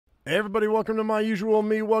Hey everybody, welcome to My Usual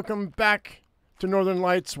Me. Welcome back to Northern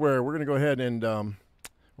Lights, where we're going to go ahead and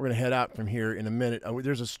we're going to head out from here in a minute.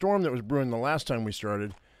 There's a storm that was brewing the last time we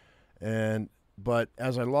started, but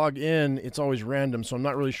as I log in, it's always random, so I'm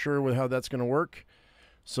not really sure how that's going to work.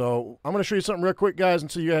 So I'm going to show you something real quick, guys,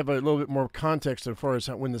 until you have a little bit more context as far as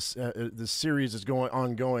when this series is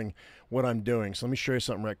ongoing, what I'm doing. So let me show you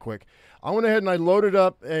something real quick. I went ahead and I loaded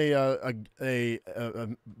up a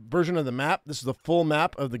version of the map. This is the full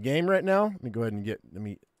map of the game right now. Let me go ahead and let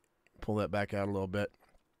me pull that back out a little bit.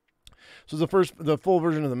 So the full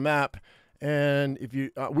version of the map, and if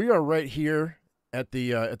you we are right here at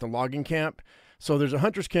the logging camp. So there's a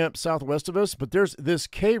hunter's camp southwest of us, but there's this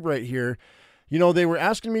cave right here. You know, they were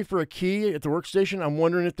asking me for a key at the workstation. I'm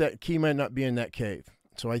wondering if that key might not be in that cave.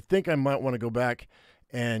 So I think I might want to go back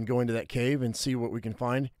and go into that cave and see what we can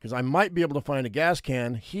find, because I might be able to find a gas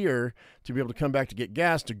can here to be able to come back to get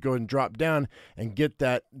gas to go and drop down and get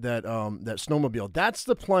that snowmobile. That's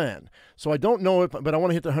the plan. So I don't know but I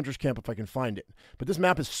want to hit the hunter's camp if I can find it. But this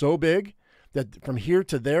map is so big that from here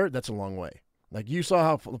to there, that's a long way. Like you saw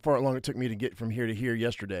how far long it took me to get from here to here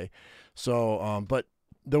yesterday. So, but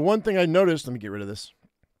the one thing I noticed, let me get rid of this.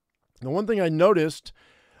 The one thing I noticed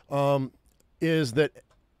is that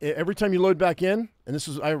every time you load back in,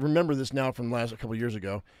 and I remember this now from a couple years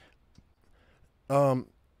ago,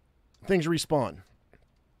 things respawn.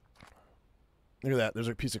 Look at that. There's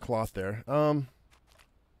a piece of cloth there.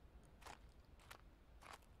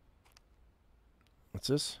 What's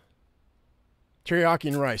this? Teriyaki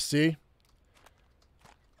and rice, see?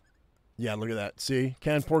 Yeah, look at that. See?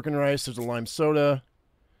 Canned pork and rice. There's a lime soda.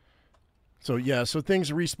 So, yeah, so things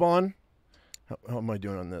respawn. How am I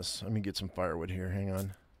doing on this? Let me get some firewood here. Hang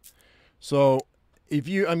on. So,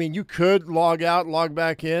 you could log out, log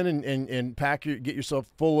back in, and get yourself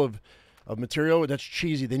full of material. That's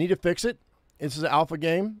cheesy. They need to fix it. This is an alpha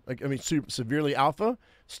game. Severely alpha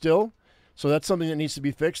still. So that's something that needs to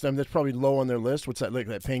be fixed. That's probably low on their list. What's that? Like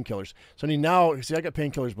that painkillers. So I got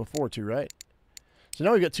painkillers before too, right? So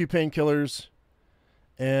now we've got 2 painkillers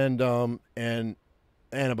and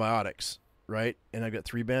antibiotics, right? And I've got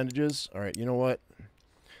 3 bandages. All right, you know what?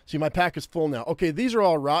 See, my pack is full now. Okay, these are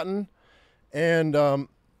all rotten. And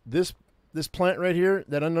this plant right here,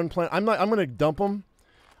 that unknown plant, I'm going to dump them.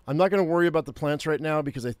 I'm not going to worry about the plants right now,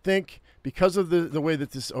 because I think because of the way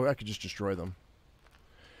that I could just destroy them.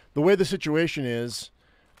 The way the situation is,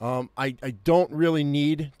 I don't really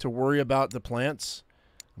need to worry about the plants.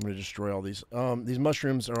 I'm going to destroy all these. These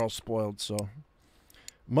mushrooms are all spoiled, so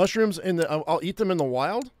mushrooms I'll eat them in the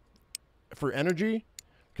wild for energy,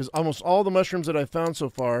 because almost all the mushrooms that I've found so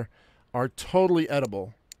far are totally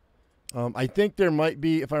edible. I think there might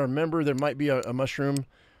be, if I remember, there might be a mushroom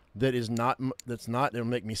that is not. It'll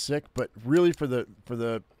make me sick. But really, for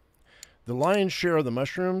the lion's share of the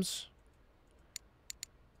mushrooms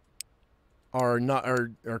are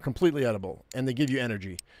completely edible, and they give you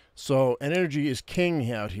energy. So, and energy is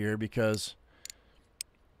king out here, because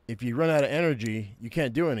if you run out of energy, you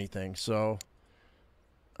can't do anything. So,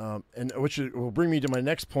 and which will bring me to my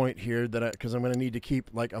next point here, because I'm going to need to keep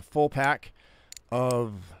like a full pack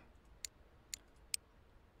of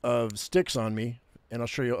sticks on me, and I'll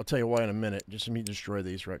tell you why in a minute. Just let me destroy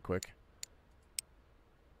these right quick.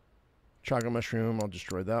 Chaga mushroom, I'll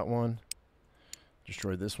destroy that one.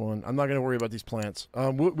 Destroy this one. I'm not going to worry about these plants.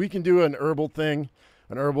 We can do an herbal thing,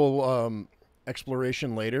 an herbal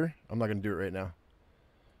exploration later. I'm not going to do it right now.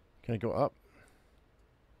 Can I go up?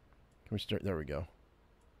 Can we start? There we go.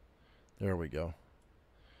 There we go.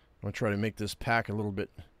 I'm going to try to make this pack a little bit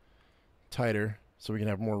tighter so we can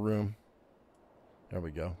have more room. There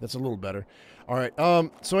we go. That's a little better. All right.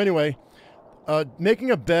 So anyway,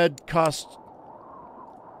 making a bed costs.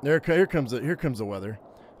 Here comes the weather.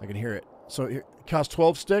 I can hear it. So it costs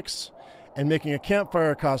 12 sticks, and making a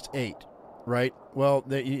campfire costs 8. Right. Well,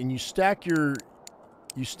 and you stack your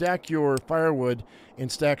firewood in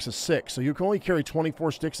stacks of 6. So you can only carry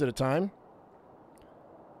 24 sticks at a time.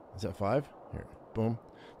 Is that 5? Here. Boom.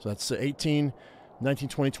 So that's 18. 19,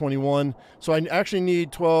 20, 21. So I actually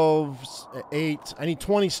need 12, 8. I need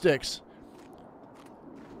 20 sticks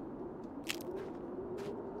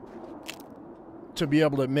to be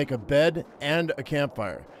able to make a bed and a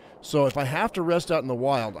campfire. So if I have to rest out in the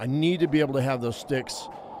wild, I need to be able to have those sticks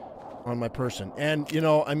on my person. And you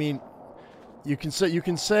can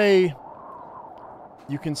say,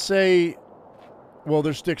 well,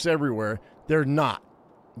 there's sticks everywhere. There's not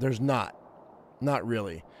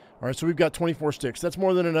really. All right, so we've got 24 sticks. That's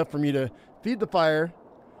more than enough for me to feed the fire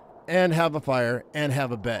and have a fire and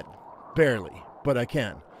have a bed. Barely, but I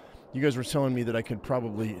can. You guys were telling me that I could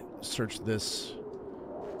probably search this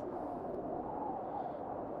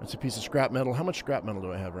That's a piece of scrap metal. How much scrap metal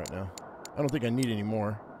do I have right now? I don't think I need any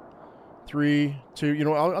more. 3, 2. You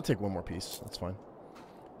know what? I'll take one more piece. That's fine.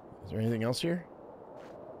 Is there anything else here?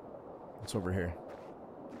 What's over here?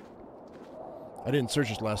 I didn't search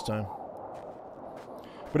this last time.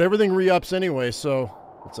 But everything re-ups anyway, so...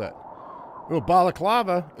 What's that? Oh,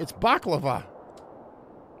 balaclava. It's baklava.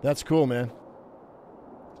 That's cool, man.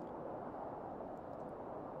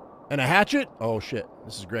 And a hatchet? Oh, shit.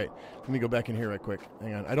 This is great. Let me go back in here right quick.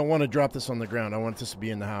 Hang on. I don't want to drop this on the ground. I want this to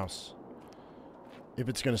be in the house. If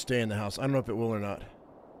it's going to stay in the house. I don't know if it will or not.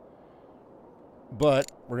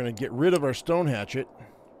 But we're going to get rid of our stone hatchet.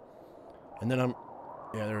 And then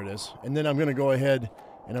yeah, there it is. And then I'm going to go ahead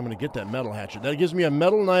and I'm going to get that metal hatchet. That gives me a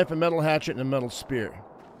metal knife, a metal hatchet, and a metal spear.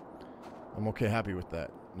 I'm okay, happy with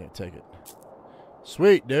that. Yeah, take it.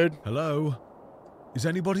 Sweet, dude. Hello? Is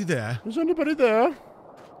anybody there? Is anybody there?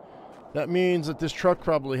 That means that this truck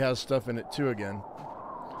probably has stuff in it too again.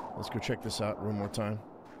 Let's go check this out one more time.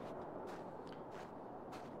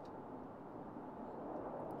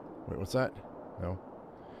 Wait, what's that? No.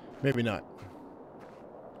 Maybe not.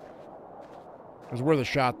 It was worth a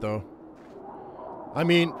shot, though. I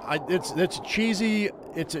mean, it's cheesy.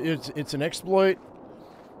 It's an exploit.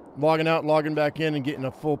 Logging out, logging back in, and getting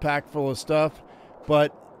a full pack full of stuff.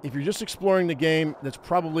 But if you're just exploring the game, that's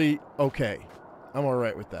probably okay. I'm all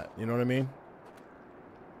right with that. You know what I mean?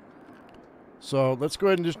 So let's go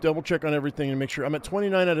ahead and just double check on everything and make sure. I'm at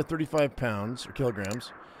 29 out of 35 pounds or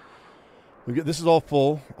kilograms. This is all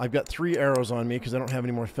full. I've got 3 arrows on me because I don't have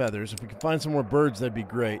any more feathers. If we can find some more birds, that'd be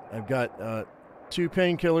great. I've got 2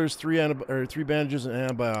 painkillers, 3 bandages, and an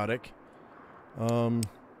antibiotic.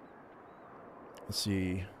 Let's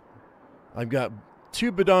see. I've got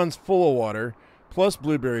 2 bidons full of water, plus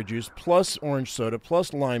blueberry juice, plus orange soda,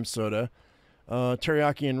 plus lime soda,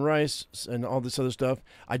 teriyaki and rice, and all this other stuff.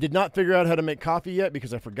 I did not figure out how to make coffee yet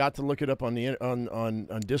because I forgot to look it up on the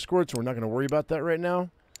on Discord, so we're not going to worry about that right now.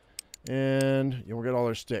 And yeah, we got all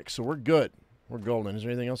our sticks, so we're good. We're golden. Is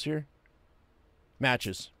there anything else here?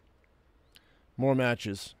 Matches. More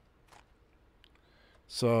matches.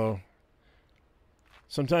 So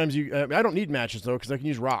sometimes I don't need matches though because I can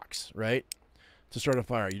use rocks, right, to start a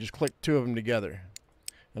fire. You just click 2 of them together,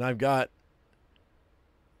 and I've got.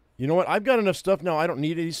 You know what? I've got enough stuff now. I don't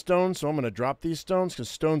need these stones, so I'm going to drop these stones because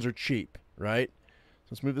stones are cheap, right? So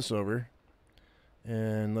let's move this over,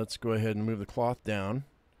 and let's go ahead and move the cloth down.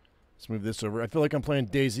 Let's move this over. I feel like I'm playing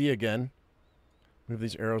DayZ again. Move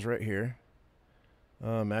these arrows right here.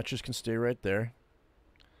 Matches can stay right there.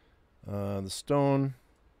 The stone.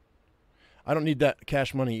 I don't need that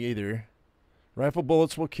cash money either. Rifle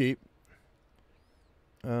bullets will keep.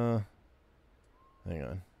 Hang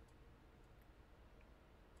on.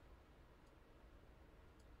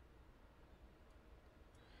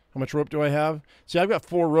 How much rope do I have? See, I've got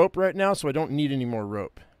 4 rope right now, so I don't need any more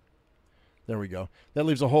rope. There we go. That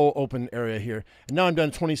leaves a whole open area here. And now I'm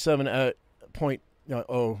done 27 at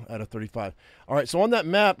 0.0 out of 35. All right, so on that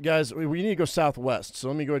map, guys, we need to go southwest. So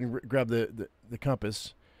let me go ahead and grab the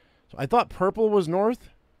compass. So I thought purple was north,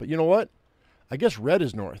 but you know what? I guess red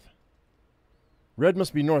is north. Red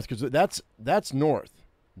must be north because that's north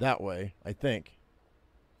that way, I think.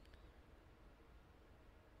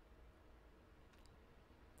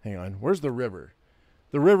 Hang on. Where's the river?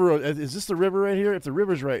 The river, is this the river right here? If the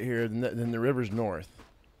river's right here, then the river's north.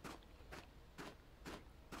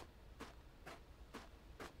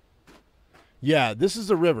 Yeah, this is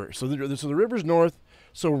the river. So the river's north,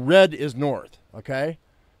 so red is north, okay?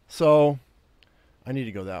 So I need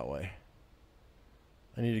to go that way.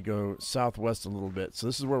 I need to go southwest a little bit. So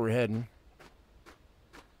this is where we're heading.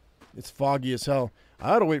 It's foggy as hell.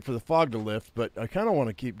 I ought to wait for the fog to lift, but I kind of want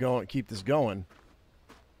to keep this going.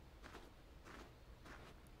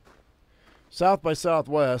 South by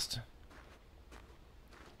southwest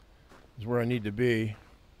is where I need to be.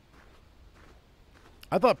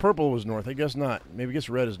 I thought purple was north. I guess not. Maybe I guess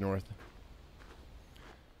red is north.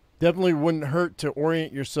 Definitely wouldn't hurt to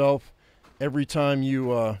orient yourself every time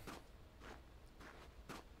you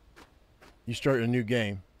start a new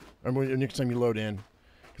game, or next time you load in,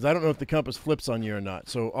 because I don't know if the compass flips on you or not.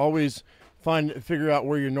 So always figure out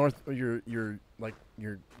where your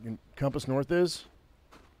compass north is.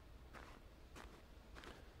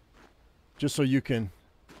 Just so you can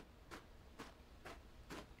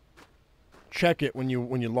check it when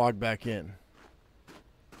you log back in.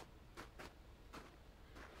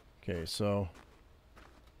 Okay, so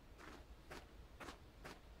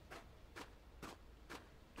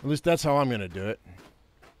at least that's how I'm going to do it.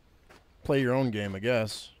 Play your own game, I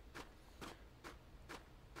guess.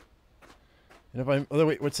 And if I'm, oh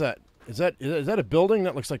wait, what's that? Is that a building?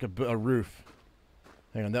 That looks like a roof.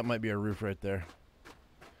 Hang on, that might be a roof right there.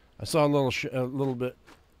 I saw a little bit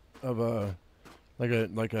of a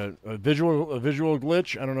visual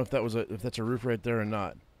glitch. I don't know if that's a roof right there or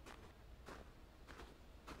not.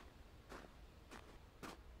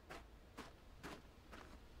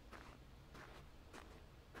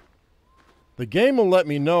 The game will let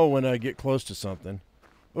me know when I get close to something.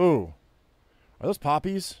 Ooh, are those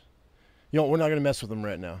poppies? You know, we're not gonna mess with them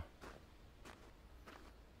right now.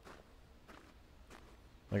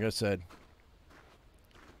 Like I said.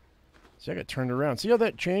 See, I got turned around. See how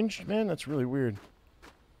that changed, man? That's really weird.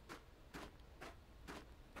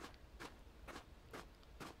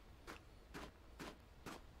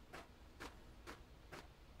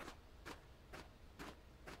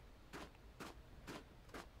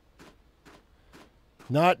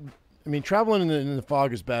 I mean, traveling in the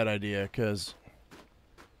fog is a bad idea because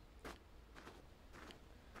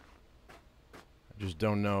I just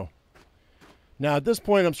don't know. Now, at this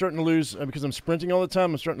point, I'm starting to lose, because I'm sprinting all the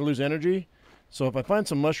time, I'm starting to lose energy. So if I find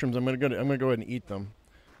some mushrooms, I'm gonna go ahead and eat them.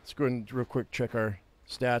 Let's go ahead and real quick check our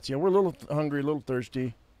stats. Yeah, we're a little hungry, a little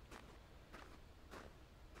thirsty.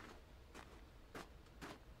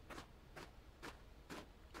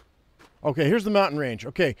 Okay, here's the mountain range.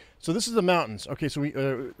 Okay, so this is the mountains. Okay, so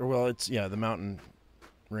well, it's, yeah, the mountain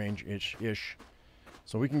range-ish.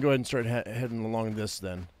 So we can go ahead and start heading along this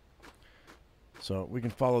then. So we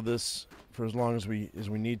can follow this for as long as we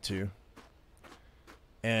need to.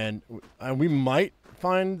 And we might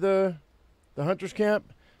find the hunter's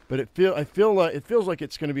camp, but it feels like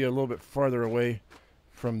it's going to be a little bit farther away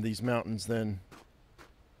from these mountains than,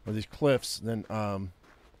 or these cliffs than I'm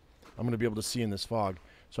going to be able to see in this fog.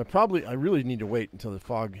 So I really need to wait until the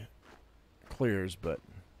fog clears, but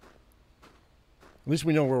at least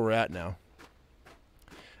we know where we're at now.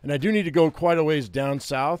 And I do need to go quite a ways down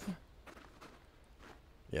south.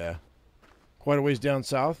 Yeah, quite a ways down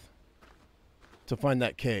south to find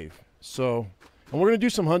that cave. So, and we're going to do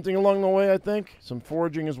some hunting along the way, I think. Some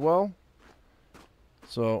foraging as well.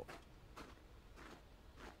 So,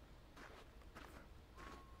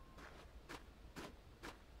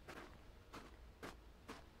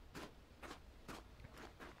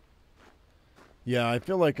 yeah, I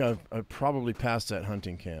feel like I've probably passed that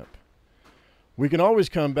hunting camp. We can always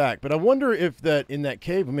come back, but I wonder if that in that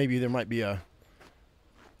cave maybe there might be a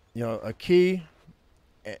key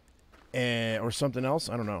or something else.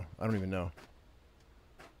 I don't know. I don't even know.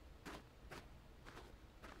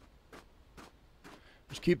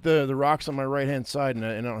 Just keep the rocks on my right hand side, and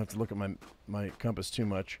I don't have to look at my compass too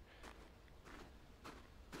much.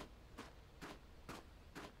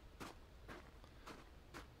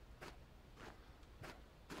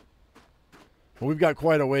 Well, we've got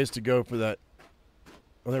quite a ways to go for that.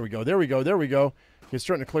 Oh, there we go. There we go. There we go. It's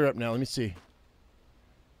starting to clear up now. Let me see.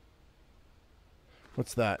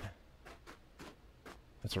 What's that?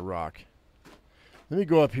 That's a rock. Let me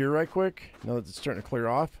go up here right quick, now that it's starting to clear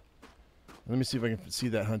off. Let me see if I can see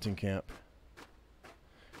that hunting camp.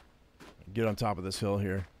 Get on top of this hill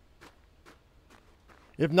here.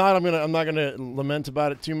 If not, I'm not gonna lament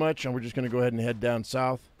about it too much, and we're just gonna go ahead and head down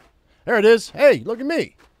south. There it is. Hey, look at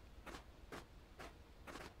me.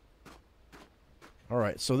 All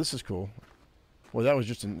right, so this is cool. Well, that was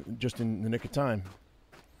just in the nick of time.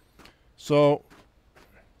 So,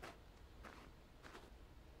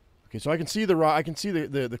 okay, so I can see the rock. I can see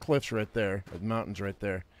the cliffs right there, the mountains right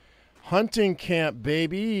there. Hunting camp,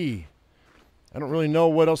 baby. I don't really know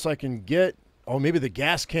what else I can get. Oh, maybe the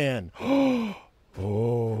gas can.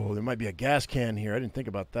 Oh, there might be a gas can here. I didn't think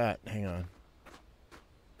about that. Hang on.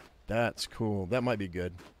 That's cool. That might be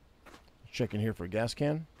good. Check in here for a gas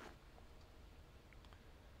can.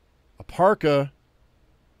 A parka.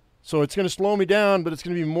 So it's going to slow me down, but it's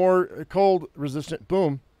going to be more cold resistant.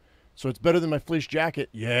 Boom. So it's better than my fleece jacket.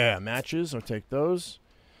 Yeah, matches. I'll take those.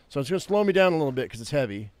 So it's going to slow me down a little bit because it's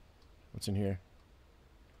heavy. What's in here?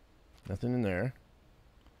 Nothing in there.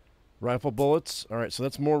 Rifle bullets. All right, so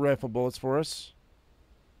that's more rifle bullets for us.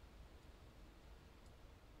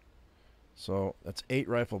 So that's 8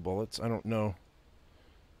 rifle bullets. I don't know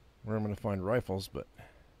where I'm going to find rifles, but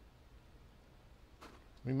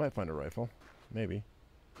we might find a rifle. Maybe.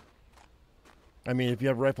 I mean, if you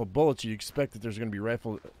have rifle bullets, you expect that there's going to be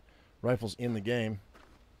rifles in the game.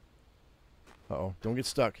 Uh-oh. Don't get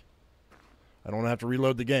stuck. I don't want to have to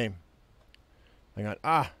reload the game. Hang on.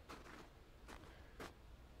 Ah!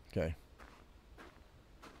 Okay.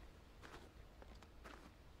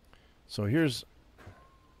 So here's...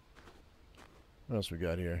 what else we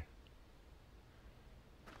got here?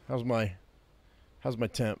 How's my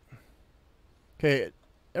temp? Okay,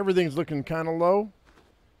 everything's looking kind of low.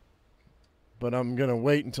 but I'm going to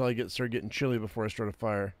wait until I start getting chilly before I start a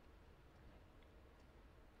fire.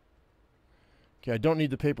 Okay, I don't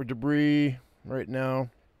need the paper debris right now,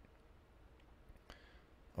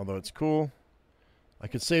 although it's cool. I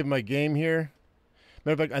could save my game here.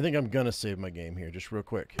 Matter of fact, I think I'm going to save my game here just real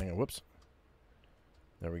quick. Hang on, whoops.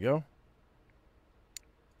 There we go.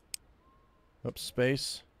 Oops,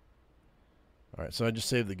 space. All right, so I just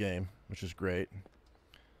saved the game, which is great.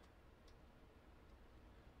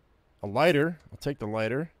 A lighter. I'll take the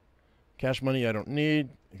lighter. Cash money I don't need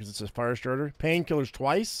because it's a fire starter. Painkillers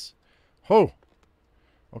twice. Ho!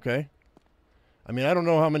 Okay. I mean, I don't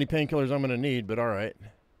know how many painkillers I'm going to need, but all right.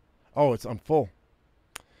 Oh, I'm full.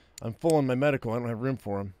 I'm full in my medical. I don't have room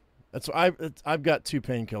for them. I've got 2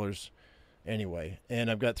 painkillers anyway, and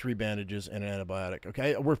I've got 3 bandages and an antibiotic.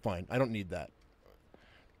 Okay, we're fine. I don't need that.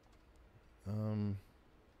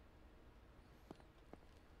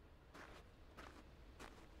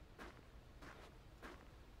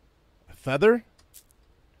 A feather?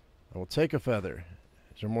 I will take a feather.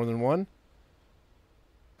 Is there more than one?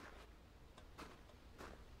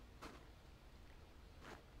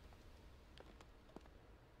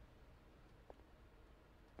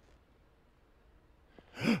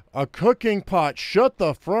 A cooking pot. Shut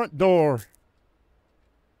the front door.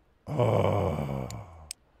 Oh.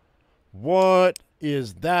 What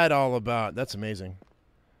is that all about? That's amazing.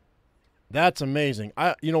 That's amazing.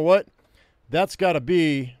 You know what? That's got to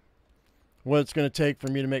be what it's going to take for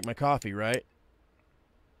me to make my coffee, right?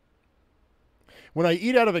 When I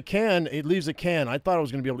eat out of a can, it leaves a can. I thought I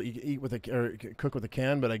was going to be able to eat with or cook with a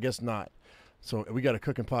can, but I guess not. So we got a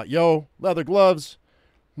cooking pot. Yo, leather gloves.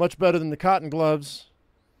 Much better than the cotton gloves.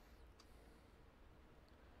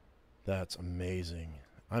 That's amazing.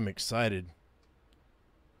 I'm excited.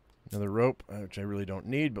 Another rope, which I really don't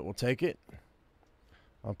need, but we'll take it.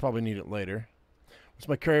 I'll probably need it later. What's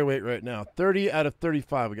my carry weight right now? 30 out of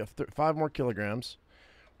 35. We got 5 more kilograms,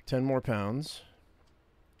 10 more pounds.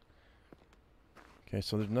 Okay,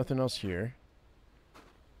 so there's nothing else here.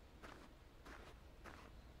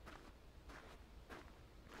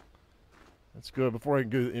 Let's go, before I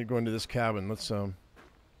go into this cabin, what's in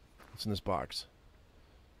this box?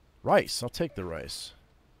 Rice. I'll take the rice.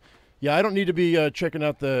 Yeah, I don't need to be checking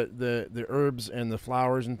out the herbs and the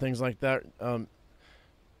flowers and things like that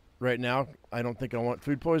right now. I don't think I want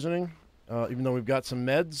food poisoning, even though we've got some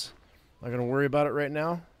meds. Not going to worry about it right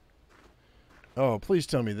now. Oh, please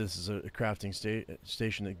tell me this is a crafting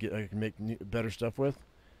station that I can make better stuff with.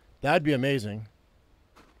 That'd be amazing.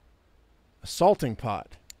 A salting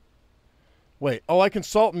pot. Wait, oh, I can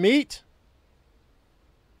salt meat?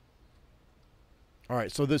 All right,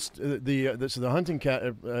 so this the hunting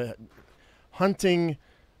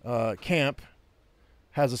camp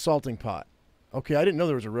has a salting pot. Okay, I didn't know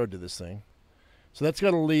there was a road to this thing. So that's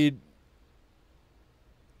got to lead.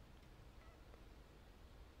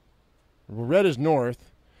 Red is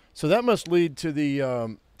north, so that must lead to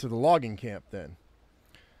the logging camp then.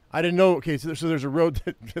 I didn't know. Okay, so there's a road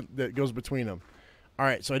that goes between them. All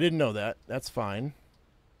right, so I didn't know that. That's fine.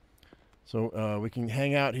 So we can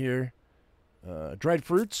hang out here. Dried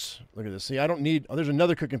fruits. Look at this. See, I don't need. Oh, there's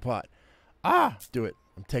another cooking pot. Do it.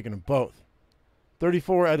 I'm taking them both.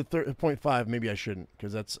 34 out of 0.5. Maybe I shouldn't,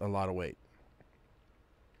 because that's a lot of weight.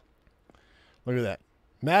 Look at that.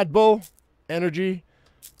 Mad Bull, energy,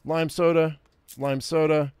 lime soda, lime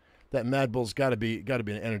soda. That Mad Bull's got to be an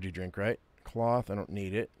energy drink, right? Cloth. I don't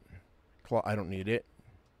need it. I don't need it.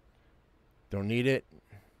 Don't need it.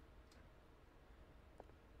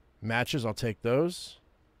 Matches. I'll take those.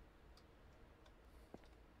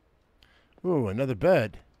 Ooh, another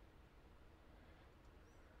bed.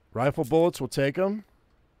 Rifle bullets, we'll take them.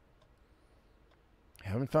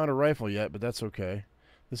 Haven't found a rifle yet, but that's okay.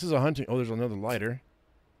 This is a hunting. Oh, there's another lighter.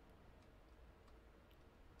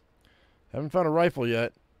 Haven't found a rifle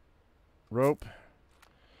yet. Rope.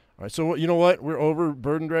 All right, so you know what? We're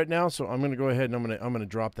overburdened right now, so I'm going to go ahead and I'm going to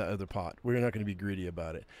drop that other pot. We're not going to be greedy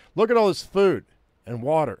about it. Look at all this food and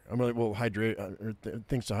water. Hydrate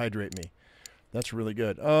things to hydrate me. That's really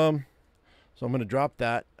good. So I'm going to drop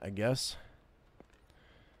that, I guess.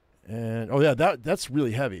 And, oh, yeah, that's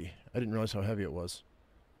really heavy. I didn't realize how heavy it was.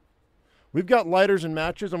 We've got lighters and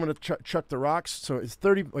matches. I'm going to chuck the rocks. So it's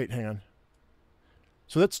 30. Wait, hang on.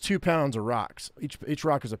 So that's 2 pounds of rocks. Each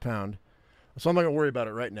rock is a pound. So I'm not going to worry about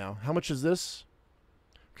it right now. How much is this?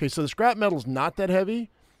 Okay, so the scrap metal's not that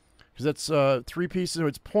heavy because that's 3 pieces. So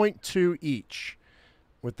it's 0.2 each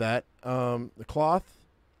with that. The cloth.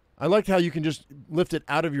 I liked how you can just lift it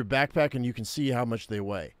out of your backpack and you can see how much they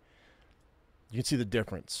weigh. You can see the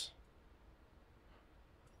difference.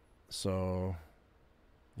 So,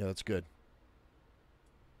 yeah, that's good.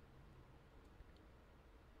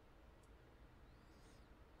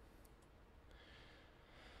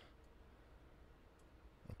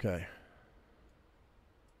 Okay.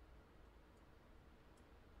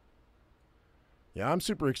 Yeah, I'm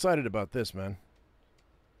super excited about this, man.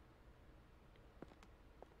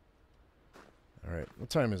 All right, what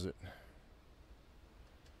time is it?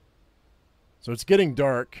 So it's getting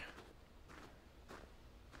dark.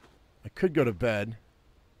 I could go to bed.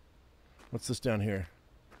 What's this down here?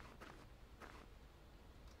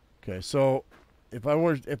 Okay, so if I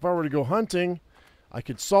were to go hunting, I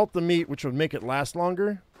could salt the meat, which would make it last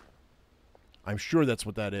longer. I'm sure that's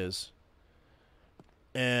what that is.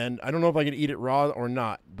 And I don't know if I can eat it raw or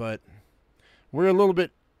not, but we're a little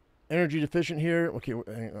bit energy deficient here. Okay,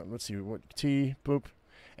 let's see. What tea, poop.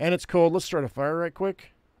 And it's cold. Let's start a fire right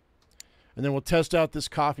quick. And then we'll test out this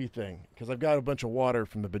coffee thing, because I've got a bunch of water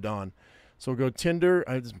from the bidon. So we'll go tinder.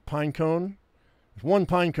 I have this pine cone. There's one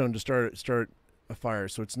pine cone to start a fire,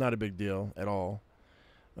 so it's not a big deal at all.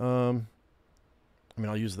 I mean,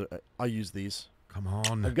 I'll use these. Come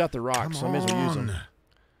on. I've got the rocks, so I may as well use them.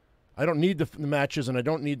 I don't need the matches, and I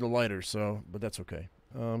don't need the lighter, but that's okay.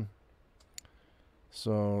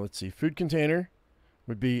 So let's see. Food container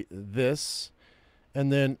would be this.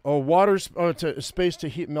 And then, space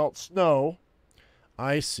to melt snow.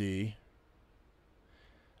 I see.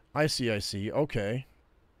 Okay.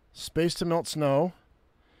 Space to melt snow.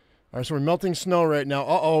 All right, so we're melting snow right now.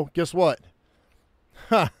 Uh-oh, guess what?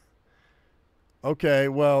 Ha! Okay,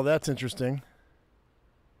 well, that's interesting.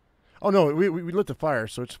 Oh, no, we lit the fire,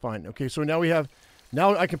 so it's fine. Okay, so now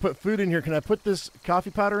now I can put food in here. Can I put this coffee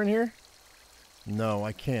powder in here? No,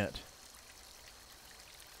 I can't.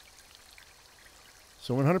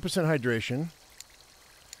 So 100% hydration.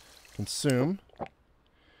 Consume.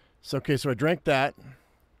 So, okay, so I drank that.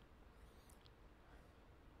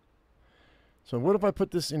 So what if I put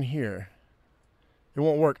this in here? It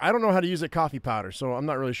won't work. I don't know how to use a coffee powder, so I'm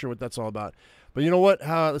not really sure what that's all about. But you know what?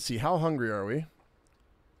 Let's see. How hungry are we?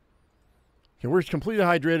 Okay, we're completely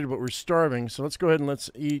hydrated, but we're starving. So let's go ahead and let's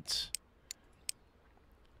eat.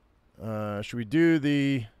 Should we do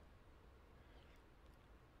the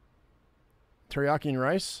teriyaki and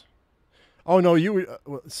rice? Oh, no, well,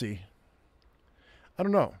 let's see. I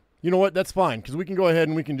don't know. You know what? That's fine, because we can go ahead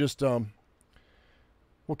and we can just, we'll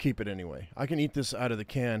keep it anyway. I can eat this out of the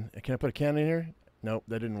can. Can I put a can in here? Nope,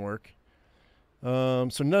 that didn't work. So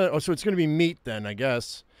it's going to be meat then, I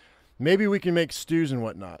guess. Maybe we can make stews and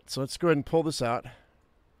whatnot. So let's go ahead and pull this out.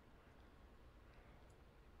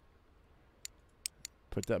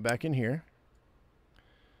 Put that back in here.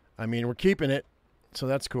 I mean, we're keeping it, so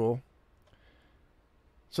that's cool.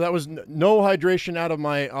 So that was no hydration out of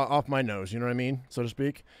off my nose, you know what I mean, so to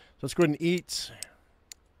speak. So let's go ahead and eat.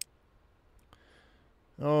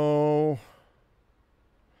 Oh,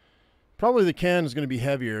 probably the can is going to be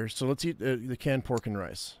heavier, so let's eat the canned pork and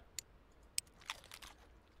rice.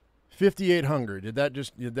 58 hunger. Did that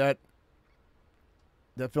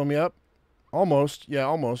fill me up? Almost. Yeah,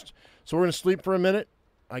 almost. So we're going to sleep for a minute,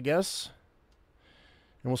 I guess.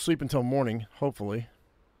 And we'll sleep until morning, hopefully.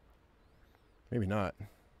 Maybe not.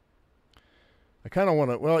 I kind of want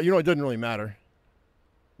to, well, it doesn't really matter.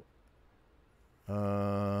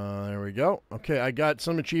 There we go. Okay, I got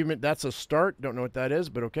some achievement. That's a start. Don't know what that is,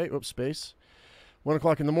 but okay. Oops, space. 1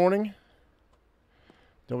 o'clock in the morning.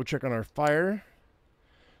 Double check on our fire.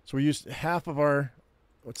 So we used half of our,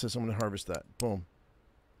 what's this? I'm going to harvest that. Boom.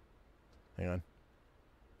 Hang on.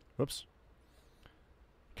 Whoops.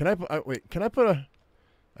 Can I put a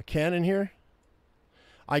can in here?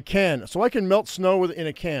 I can. So I can melt snow in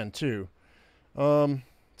a can too. So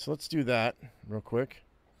let's do that real quick.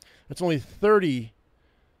 It's only 30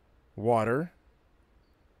 water,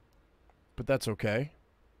 but that's okay,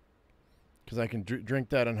 because I can drink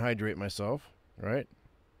that and hydrate myself, right?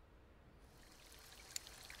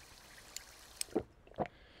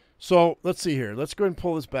 So let's see here. Let's go ahead and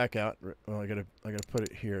pull this back out. Well, I gotta put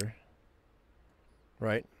it here,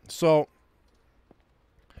 right? So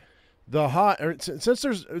since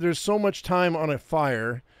there's so much time on a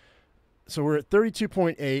fire, so we're at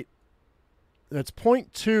 32.8. That's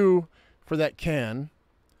 0.2 for that can,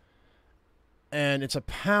 and it's a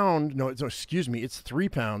pound. No, excuse me. It's 3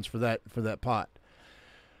 pounds for that pot.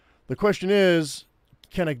 The question is,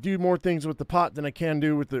 can I do more things with the pot than I can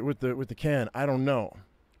do with the can? I don't know.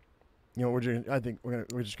 I think we're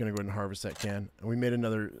just gonna go ahead and harvest that can. And we made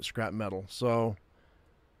another scrap metal. So,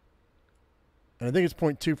 and I think it's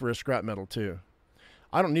 0.2 for a scrap metal too.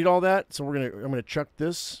 I don't need all that, so I'm gonna chuck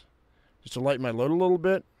this just to lighten my load a little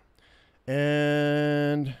bit.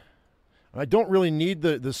 And I don't really need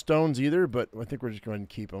the stones either, but I think we're just going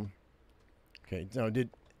to keep them. Okay, now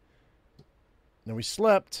we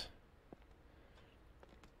slept.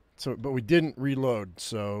 So, but we didn't reload,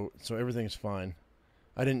 so everything's fine.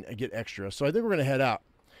 I didn't get extra. So I think we're going to head out.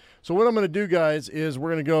 So what I'm going to do, guys, is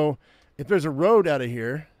we're going to go, if there's a road out of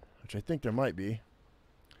here, which I think there might be,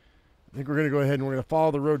 I think we're going to go ahead and we're going to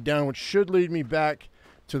follow the road down, which should lead me back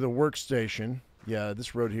to the workstation. Yeah,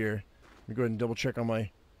 this road here. Let me go ahead and double check on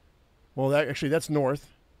my, well, that's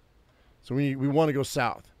north. So we want to go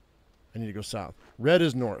south. I need to go south. Red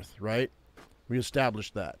is north, right? We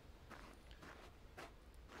established that. So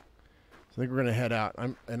I think we're going to head out.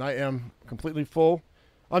 I am completely full.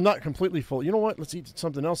 I'm not completely full. You know what? Let's eat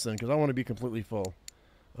something else then, because I want to be completely full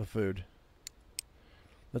of food.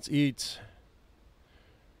 Let's eat.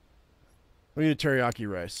 We'll eat a teriyaki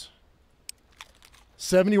rice.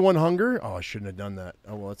 71 hunger? Oh, I shouldn't have done that.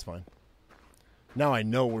 Oh, well, that's fine. Now I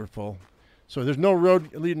know we're full. So there's no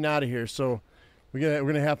road leading out of here. So we're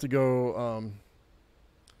gonna have to go.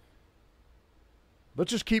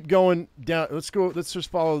 Let's just keep going down. Let's go. Let's just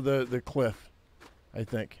follow the cliff. I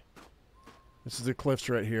think. This is the cliffs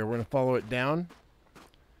right here. We're going to follow it down.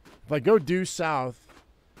 If I go due south,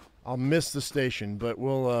 I'll miss the station. But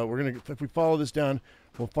if we follow this down,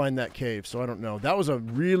 we'll find that cave. So I don't know. That was a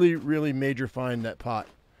really, really major find, that pot.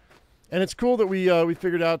 And it's cool that we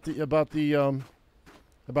figured out about the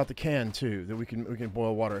can too, that we can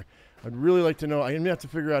boil water. I'd really like to know. I'm gonna have to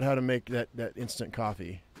figure out how to make that instant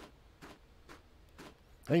coffee.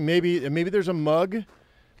 I think maybe there's a mug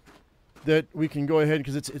that we can go ahead,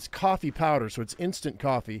 because it's coffee powder, so it's instant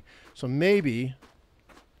coffee. So maybe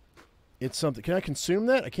it's something. Can I consume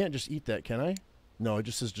that? I can't just eat that, can I? No, it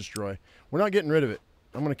just says destroy. We're not getting rid of it.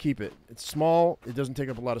 I'm going to keep it. It's small. It doesn't take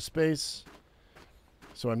up a lot of space,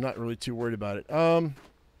 so I'm not really too worried about it.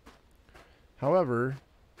 However,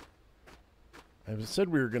 I said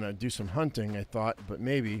we were going to do some hunting, I thought, but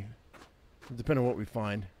maybe, depending on what we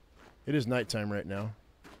find. It is nighttime right now.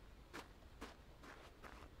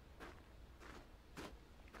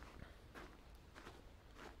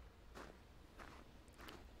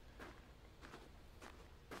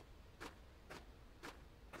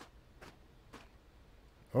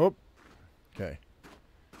 Oh, okay.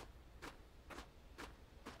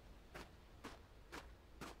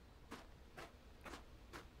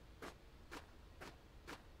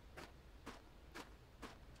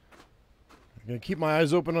 I'm going to keep my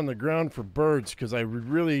eyes open on the ground for birds, because I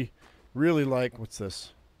really, really like, what's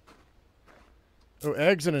this? Oh,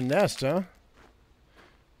 eggs in a nest, huh?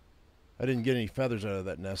 I didn't get any feathers out of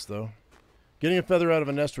that nest, though. Getting a feather out of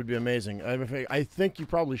a nest would be amazing. I think you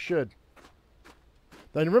probably should.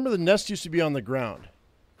 I remember the nest used to be on the ground,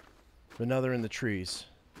 but now they're in the trees.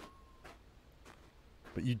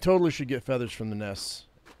 But you totally should get feathers from the nests.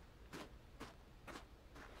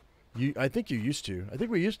 I think you used to. I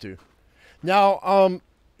think we used to. Now,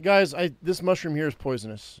 guys, this mushroom here is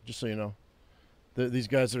poisonous, just so you know. These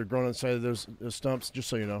guys that are growing on the side of those stumps, just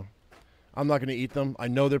so you know. I'm not going to eat them. I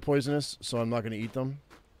know they're poisonous, so I'm not going to eat them.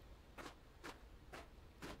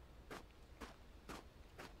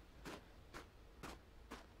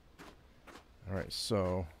 All right,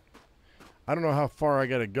 so I don't know how far I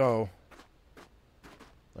got to go.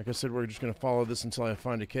 Like I said, we're just going to follow this until I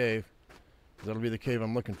find a cave. That'll be the cave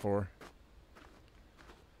I'm looking for.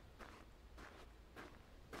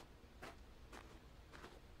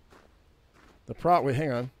 Wait,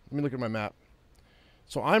 hang on. Let me look at my map.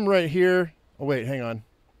 So I'm right here. Oh, wait, hang on.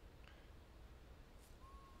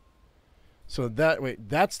 So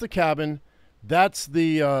that's the cabin. That's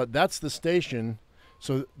the station.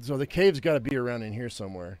 So the cave's got to be around in here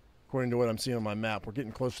somewhere, according to what I'm seeing on my map. We're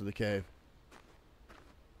getting close to the cave.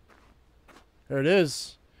 There it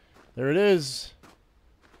is. There it is.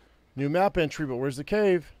 New map entry, but where's the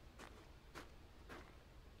cave?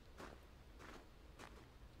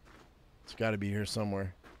 It's got to be here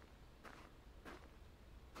somewhere.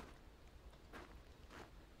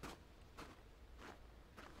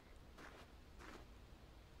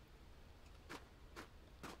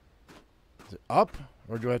 Is it up,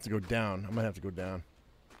 or do I have to go down? I might have to go down.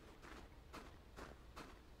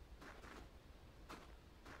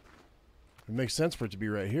 It makes sense for it to be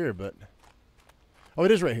right here, but... Oh,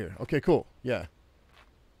 it is right here. Okay, cool. Yeah.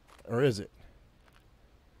 Or is it?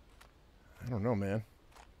 I don't know, man.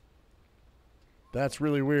 That's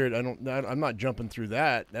really weird. I'm not jumping through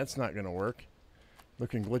that. That's not going to work.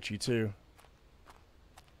 Looking glitchy, too.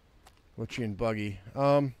 Glitchy and buggy.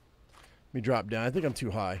 Let me drop down. I think I'm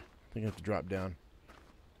too high. I think I have to drop down.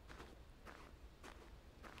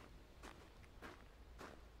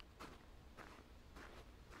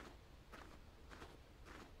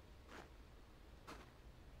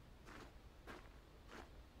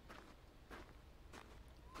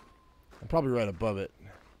 I'm probably right above it.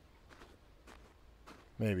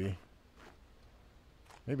 Maybe.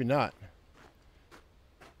 Maybe not.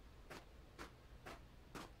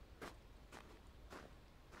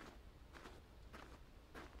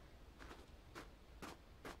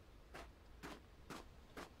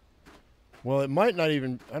 Well, it might not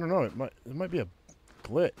even. I don't know. It might be a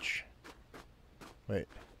glitch. Wait.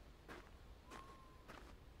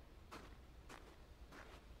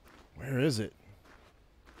 Where is it?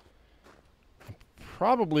 I'm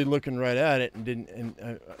probably looking right at it and didn't,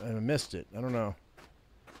 and I missed it. I don't know.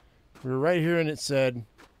 We were right here and it said.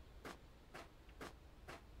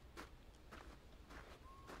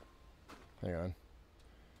 Hang on.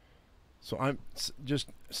 So I'm just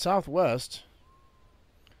southwest.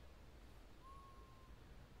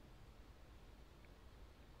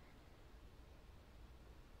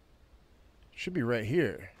 Should be right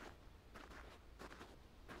here.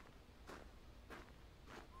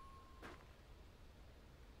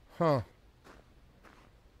 Huh.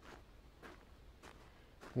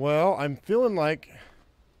 Well, I'm feeling like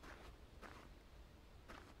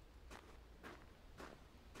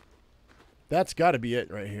that's got to be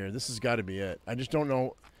it right here. This has got to be it. I just don't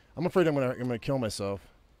know. I'm afraid I'm gonna kill myself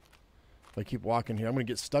if I keep walking here. I'm gonna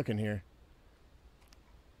get stuck in here.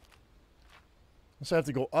 Unless I have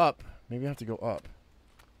to go up. Maybe I have to go up.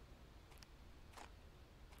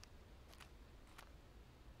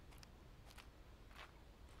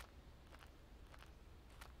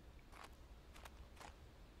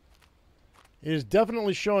 It is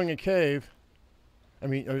definitely showing a cave. I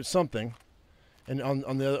mean, or something. And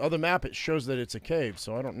on the other map, it shows that it's a cave.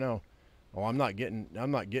 So I don't know. Oh, I'm not getting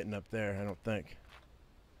up there. I don't think.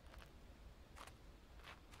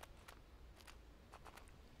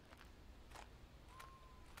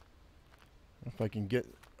 If I can get.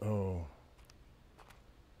 Oh.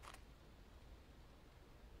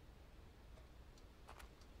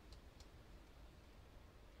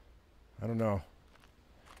 I don't know.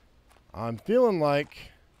 I'm feeling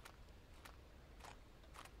like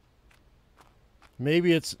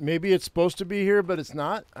maybe it's supposed to be here, but it's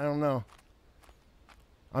not. I don't know.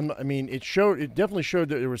 I mean, it definitely showed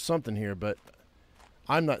that there was something here, but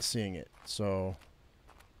I'm not seeing it. So,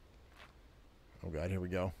 oh god, here we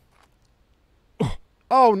go.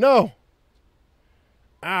 Oh no!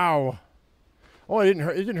 Ow! Oh, it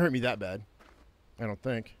didn't hurt me that bad. I don't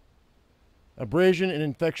think. Abrasion and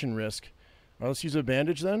infection risk. All right, let's use a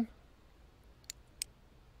bandage then.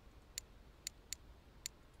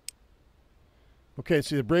 Okay,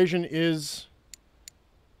 so the abrasion is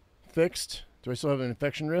fixed. Do I still have an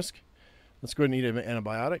infection risk? Let's go ahead and eat an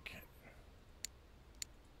antibiotic.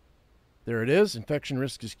 There it is. Infection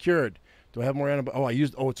risk is cured. Do I have more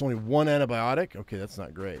antibiotics? Oh, it's only one antibiotic? Okay, that's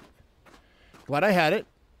not great. Glad I had it.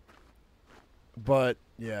 But,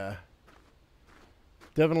 yeah.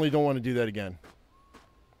 Definitely don't want to do that again.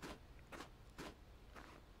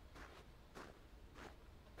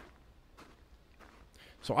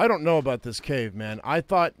 So I don't know about this cave, man. I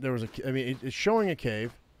thought there was I mean, it's showing a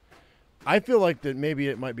cave. I feel like that maybe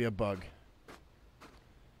it might be a bug.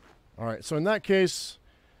 All right, so in that case,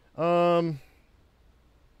 where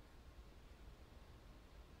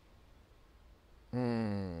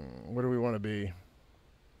do we want to be?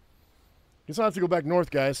 Guess I'll have to go back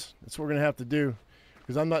north, guys. That's what we're gonna have to do,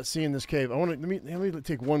 because I'm not seeing this cave. Let me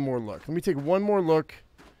take one more look. Let me take one more look,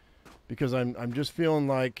 because I'm just feeling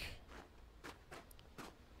like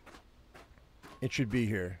it should be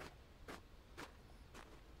here.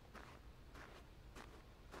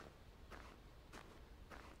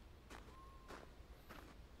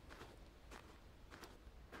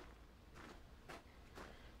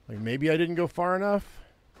 Like maybe I didn't go far enough.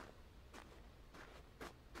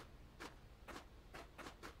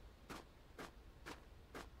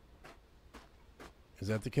 Is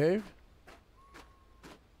that the cave?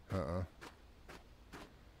 Uh-uh.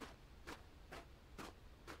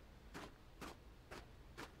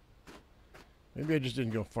 Maybe I just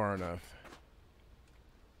didn't go far enough.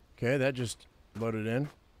 Okay, that just loaded in.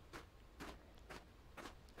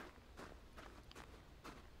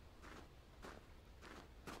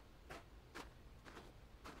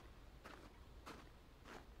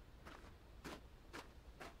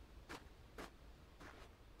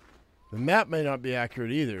 The map may not be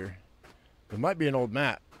accurate either. It might be an old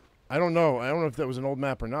map. I don't know. I don't know if that was an old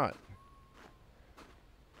map or not.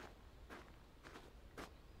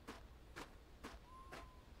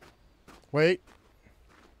 Wait.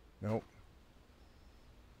 Nope.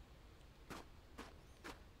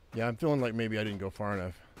 Yeah, I'm feeling like maybe I didn't go far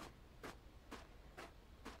enough.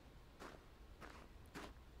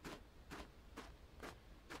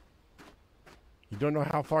 You don't know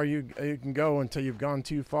how far you can go until you've gone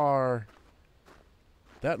too far.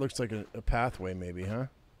 That looks like a pathway maybe, huh?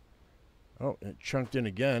 Oh, it chunked in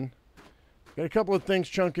again. Got a couple of things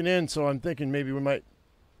chunking in, so I'm thinking maybe we might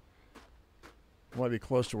be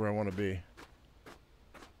close to where I want to be.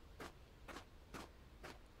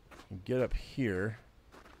 get up here.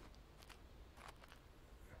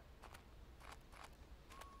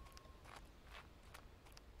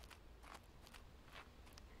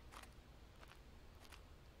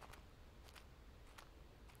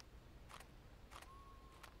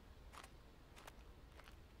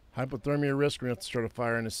 Hypothermia risk. We're going to have to start a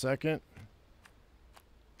fire in a second.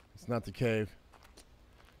 It's not the cave.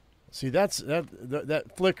 See, that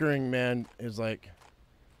flickering, man, is like...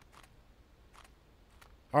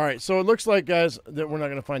 Alright, so it looks like, guys, that we're not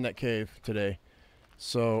going to find that cave today.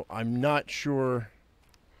 So I'm not sure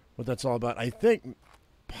what that's all about. I think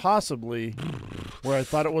possibly where I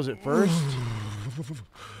thought it was at first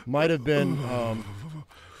might have been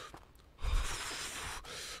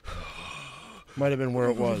where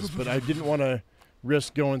it was, but I didn't want to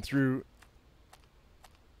risk going through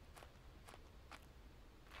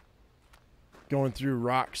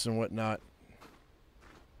rocks and whatnot,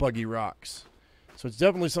 buggy rocks. So it's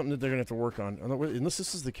definitely something that they're gonna have to work on, unless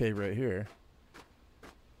this is the cave right here.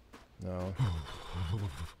 No.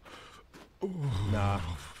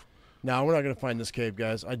 Nah, we're not gonna find this cave,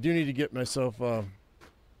 guys. I do need to get myself a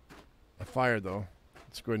fire, though.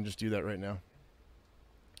 Let's go ahead and just do that right now.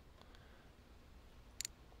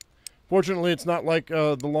 Fortunately, it's not like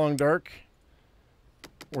the long dark,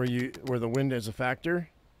 where the wind is a factor.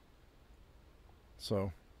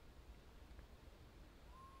 So.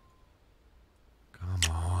 Come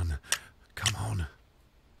on.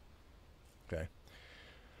 Okay.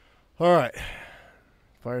 All right.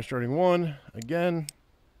 Fire starting 1 again.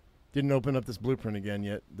 Didn't open up this blueprint again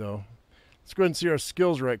yet, though. Let's go ahead and see our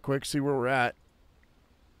skills right quick, see where we're at.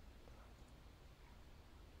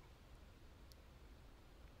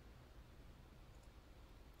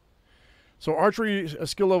 So archery is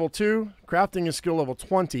skill level 2, crafting is skill level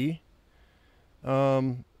 20,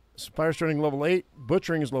 fire starting level 8,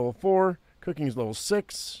 butchering is level 4, cooking is level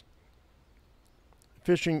 6,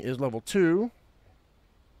 fishing is level 2.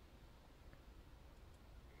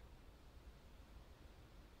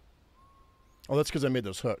 Oh, that's because I made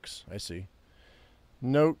those hooks. I see.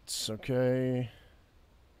 Notes, okay.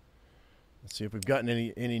 Let's see if we've gotten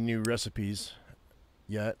any new recipes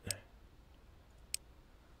yet.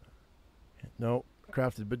 Nope.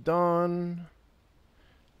 Crafted but done.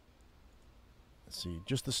 Let's see.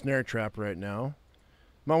 Just the snare trap right now.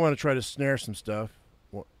 Might want to try to snare some stuff.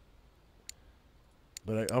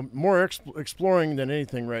 But I'm more exploring than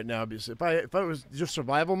anything right now. Because if I was just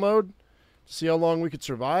survival mode, to see how long we could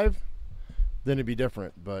survive, then it'd be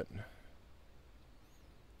different. But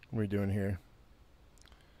what are we doing here?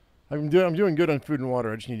 I'm doing good on food and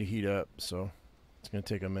water. I just need to heat up, so it's gonna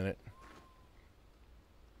take a minute.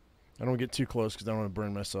 I don't get too close because I don't want to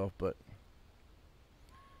burn myself, but...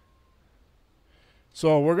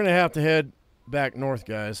 So we're going to have to head back north,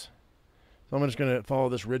 guys. So I'm just going to follow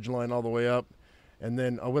this ridge line all the way up. And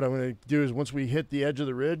then what I'm going to do is once we hit the edge of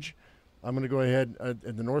the ridge, I'm going to go ahead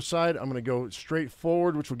at the north side. I'm going to go straight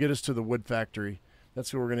forward, which will get us to the wood factory.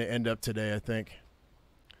 That's where we're going to end up today, I think.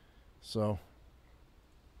 So, all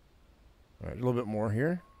right, a little bit more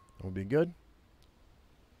here. That'll be good.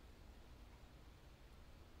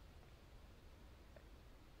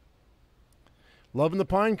 Loving the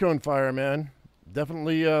pine cone fire, man.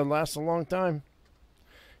 Definitely lasts a long time.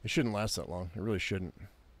 It shouldn't last that long. It really shouldn't.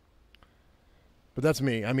 But that's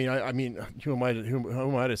me. I mean, who am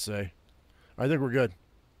I to say? I think we're good.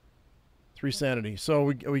 3 sanity. So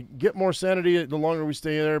we get more sanity the longer we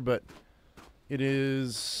stay there, but it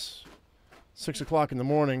is 6 o'clock in the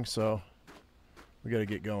morning, so we got to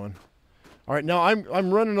get going. All right, now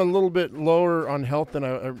I'm running a little bit lower on health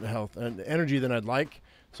and energy than I'd like.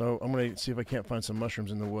 So I'm going to see if I can't find some mushrooms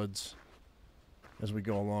in the woods as we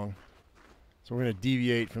go along. So we're going to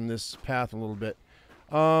deviate from this path a little bit.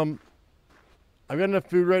 I've got enough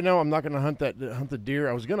food right now. I'm not going to hunt the deer.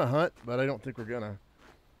 I was going to hunt, but I don't think we're going to.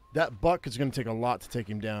 That buck is going to take a lot to take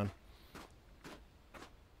him down.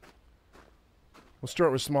 We'll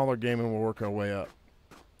start with smaller game and we'll work our way up.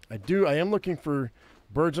 I am looking for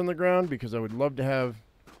birds on the ground because I would love to have,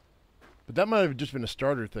 but that might have just been a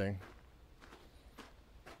starter thing.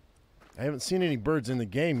 I haven't seen any birds in the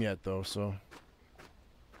game yet, though, so.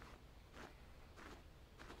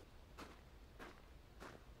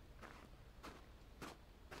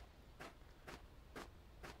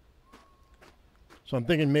 So I'm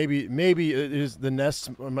thinking maybe it is the nests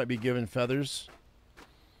might be given feathers.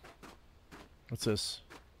 What's this?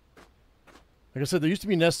 Like I said, there used to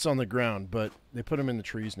be nests on the ground, but they put them in the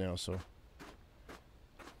trees now, so.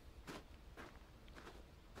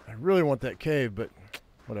 I really want that cave, but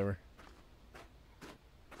whatever.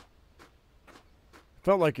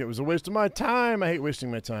 Felt like it was a waste of my time. I hate wasting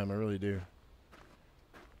my time. I really do.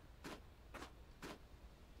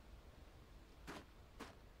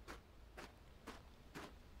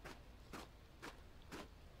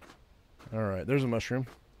 All right, there's a mushroom.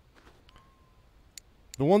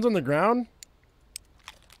 The ones on the ground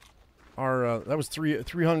are that was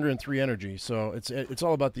 303 energy. So it's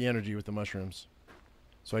all about the energy with the mushrooms.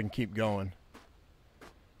 So I can keep going.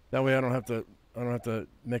 That way I don't have to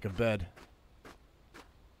make a bed.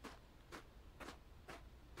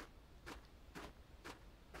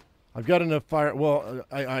 I've got enough fire. Well,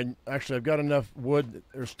 I've got enough wood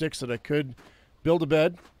or sticks that I could build a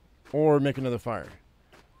bed or make another fire.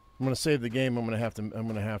 I'm gonna save the game. I'm gonna have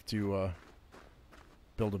to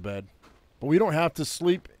build a bed, but we don't have to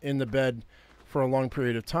sleep in the bed for a long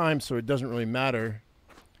period of time, so it doesn't really matter.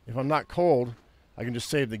 If I'm not cold, I can just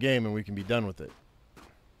save the game and we can be done with it.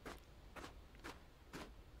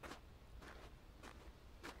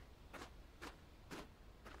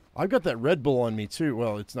 I've got that Red Bull on me too.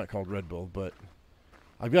 Well, it's not called Red Bull, but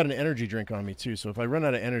I've got an energy drink on me too. So if I run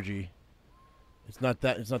out of energy, it's not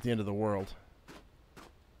the end of the world,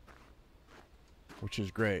 which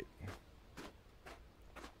is great.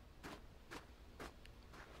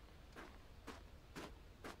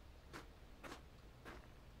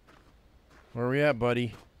 Where are we at,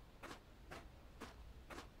 buddy?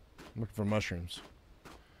 I'm looking for mushrooms.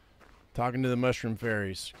 Talking to the mushroom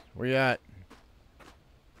fairies. Where you at?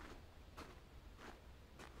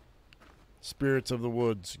 Spirits of the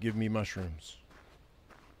woods, give me mushrooms.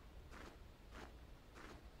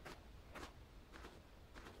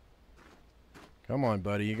 Come on,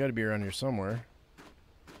 buddy. You got to be around here somewhere.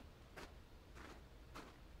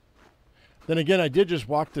 Then again, I did just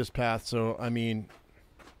walk this path, so, I mean,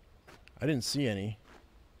 I didn't see any.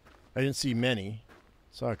 I didn't see many.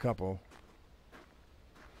 Saw a couple.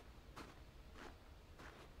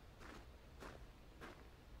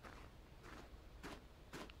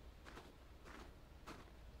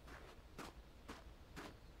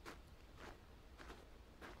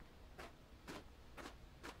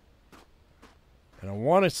 And I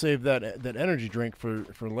want to save that energy drink for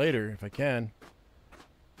later if I can.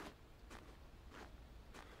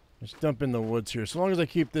 Just dump in the woods here. So long as I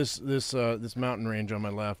keep this mountain range on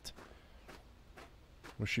my left,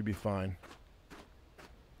 we should be fine.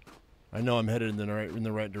 I know I'm headed in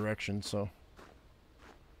the right direction, so.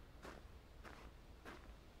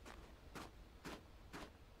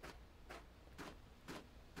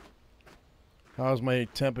 How's my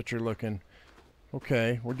temperature looking?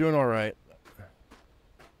 Okay, we're doing all right.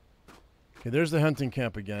 Okay, there's the hunting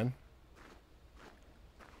camp again.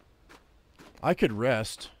 I could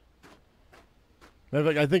rest. Matter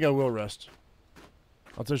of fact, I think I will rest.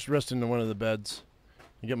 I'll just rest into one of the beds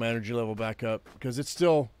and get my energy level back up because it's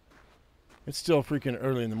still freaking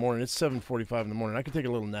early in the morning. It's 7:45 in the morning. I could take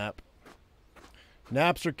a little nap.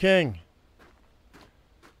 Naps are king.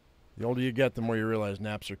 The older you get, the more you realize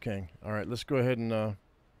naps are king. All right, let's go ahead and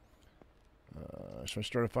should I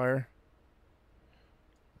start a fire?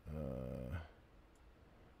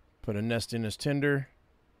 Put a nest in as tinder.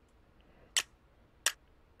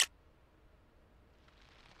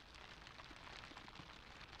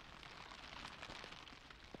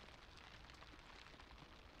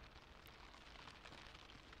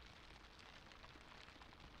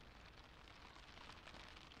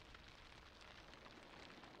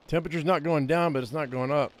 Temperature's not going down, but it's not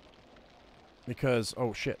going up because,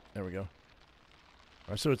 oh shit, there we go. All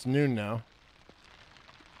right, so it's noon now.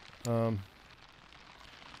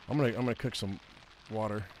 I'm gonna cook some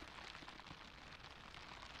water,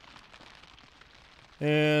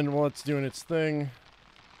 and while it's doing its thing,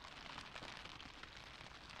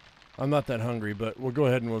 I'm not that hungry, but we'll go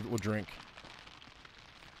ahead and we'll drink.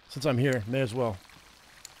 Since I'm here, may as well.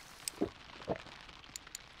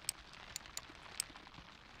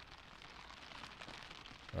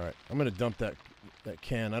 All right, I'm gonna dump that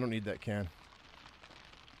can. I don't need that can.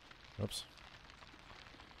 Oops.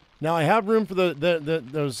 Now I have room for those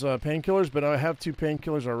painkillers, but I have 2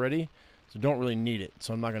 painkillers already, so don't really need it.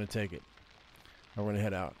 So I'm not going to take it. I'm going to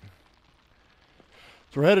head out.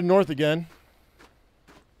 So we're headed north again,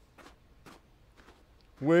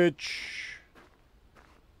 which,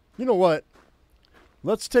 you know what?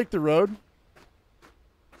 Let's take the road.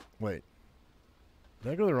 Wait,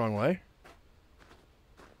 did I go the wrong way?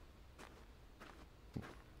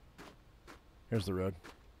 Here's the road.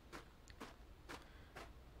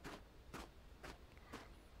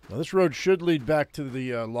 Now this road should lead back to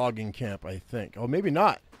the logging camp, I think. Oh, maybe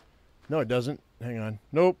not. No, it doesn't. Hang on.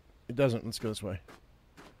 Nope, it doesn't. Let's go this way.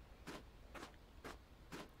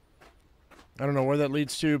 I don't know where that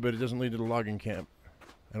leads to, but it doesn't lead to the logging camp.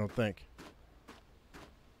 I don't think.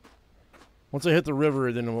 Once I hit the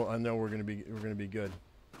river, then I know we're gonna be good.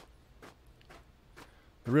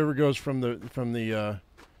 The river goes from the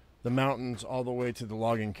the mountains all the way to the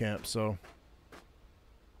logging camp, so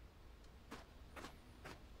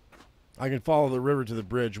I can follow the river to the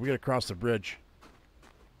bridge. We got to cross the bridge.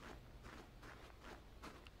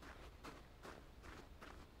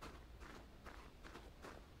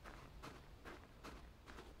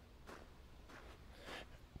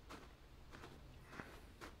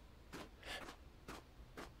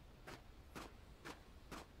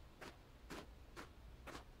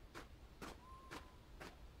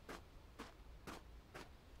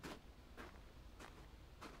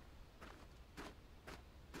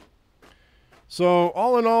 So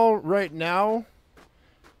all in all, right now,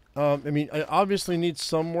 I mean, it obviously needs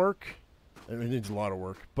some work. I mean, it needs a lot of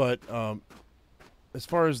work. But as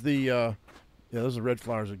far as the, yeah, those are red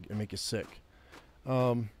flowers that make you sick.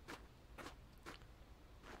 But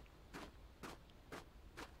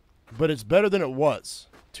it's better than it was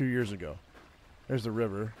 2 years ago. There's the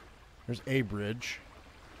river. There's a bridge.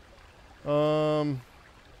 I'm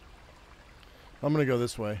gonna go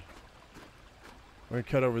this way. We're going to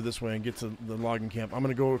cut over this way and get to the logging camp. I'm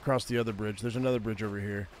going to go across the other bridge. There's another bridge over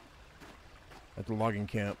here at the logging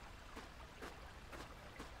camp.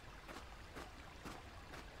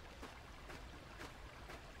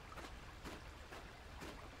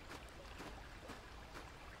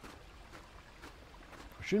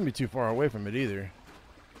 I shouldn't be too far away from it either.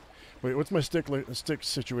 Wait, what's my stick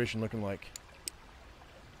situation looking like?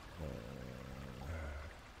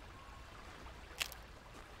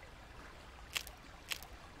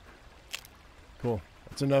 Cool.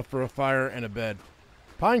 That's enough for a fire and a bed.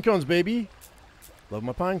 Pine cones, baby. Love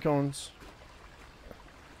my pine cones.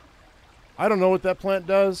 I don't know what that plant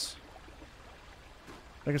does.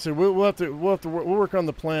 Like I said, we'll work on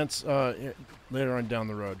the plants later on down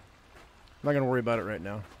the road. I'm not gonna worry about it right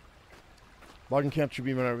now. Logging camp should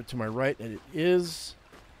be to my right, and it is.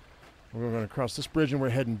 We're going to cross this bridge, and we're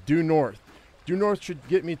heading due north. Due north should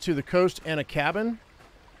get me to the coast and a cabin,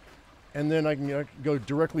 and then I can go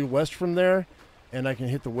directly west from there. And I can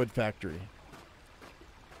hit the wood factory.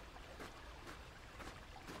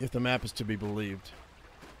 If the map is to be believed.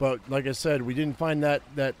 But like I said, we didn't find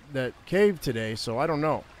that cave today, so I don't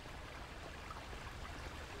know.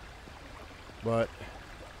 But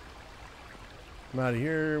I'm out of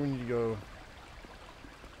here. We need to go.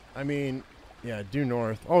 I mean, yeah, due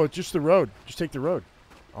north. Oh, it's just the road. Just take the road.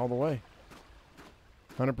 All the way.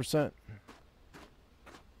 100%.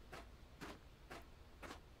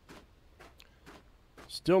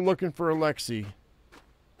 Still looking for Alexi.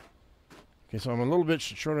 Okay, so I'm a little bit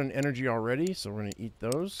short on energy already, so we're going to eat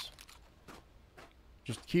those.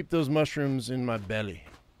 Just keep those mushrooms in my belly.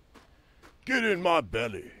 Get in my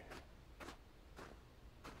belly.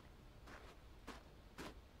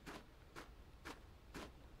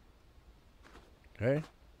 Okay.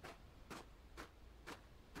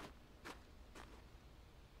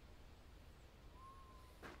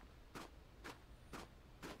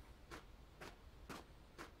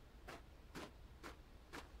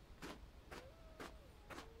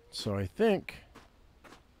 So I think,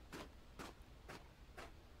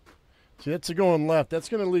 see, that's going left. That's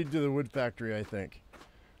going to lead to the wood factory, I think.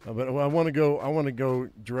 But I want to go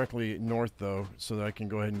directly north though, so that I can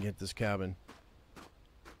go ahead and get this cabin.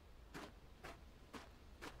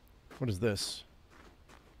 What is this?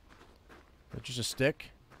 Is that just a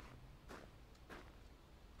stick?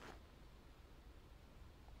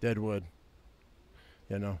 Dead wood.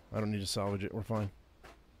 Yeah, no, I don't need to salvage it. We're fine.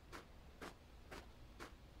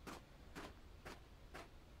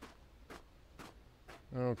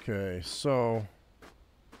 Okay, so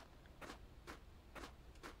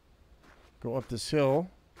go up this hill.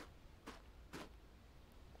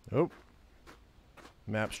 Oh,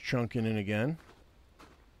 map's chunking in again.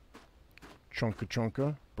 Chunka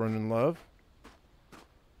chunka, burning love.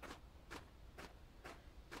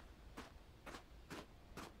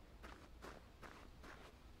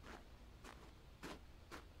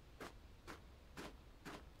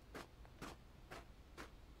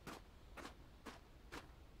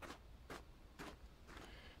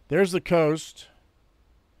 There's the coast.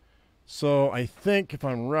 So I think if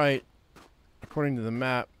I'm right, according to the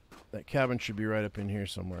map, that cabin should be right up in here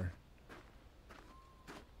somewhere.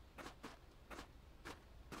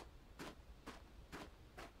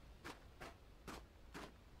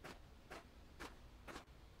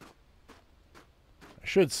 I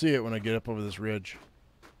should see it when I get up over this ridge.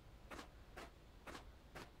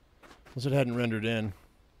 Unless it hadn't rendered in.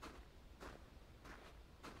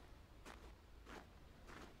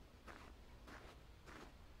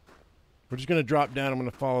 We're just gonna drop down. I'm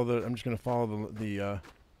just gonna follow the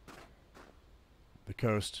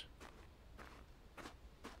coast.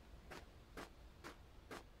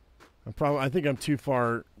 I think I'm too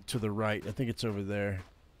far to the right. I think it's over there.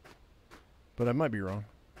 But I might be wrong.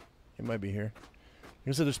 It might be here. Like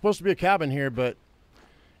I said, there's supposed to be a cabin here, but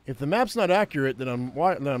if the map's not accurate that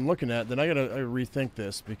I'm looking at, then I gotta rethink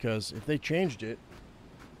this, because if they changed it,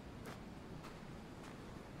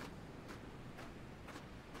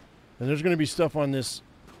 and there's going to be stuff on this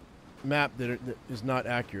map that is not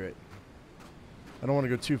accurate. I don't want to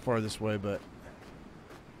go too far this way, but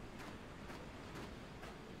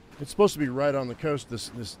it's supposed to be right on the coast,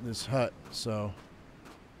 this hut, so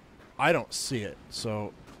I don't see it.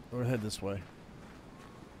 So we'll head this way,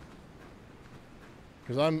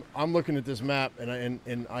 because I'm looking at this map, and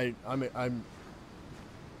I'm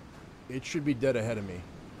it should be dead ahead of me,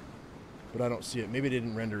 but I don't see it. Maybe it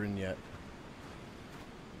didn't render in yet.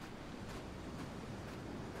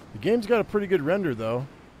 The game's got a pretty good render, though.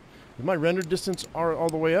 Is my render distance all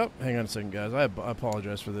the way up? Hang on a second, guys. I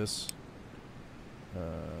apologize for this.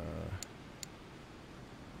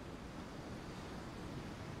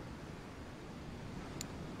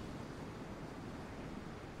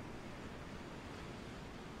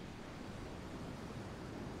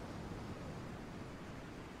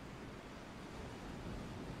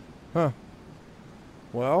 Huh.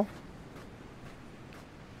 Well,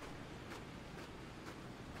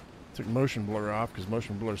 took motion blur off because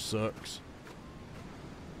motion blur sucks.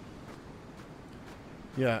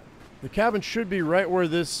 Yeah, the cabin should be right where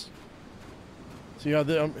this. See how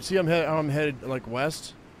I'm headed like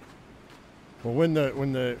west. Well, when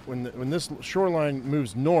this shoreline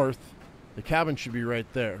moves north, the cabin should be right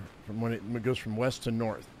there. From when it goes from west to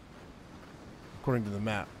north, according to the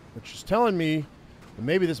map, which is telling me that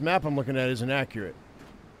maybe this map I'm looking at isn't accurate.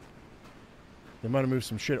 They might have moved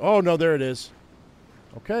some shit. Oh no, there it is.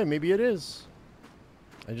 Okay, maybe it is.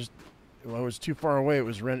 I was too far away. It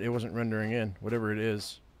wasn't rendering in. Whatever it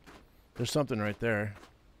is, there's something right there.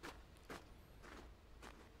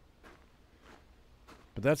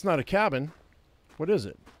 But that's not a cabin. What is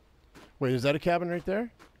it? Wait, is that a cabin right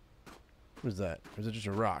there? What is that? Or is it just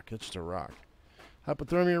a rock? It's just a rock.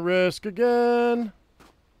 Hypothermia risk again.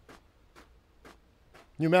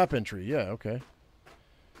 New map entry. Yeah, okay.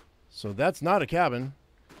 So that's not a cabin.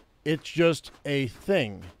 It's just a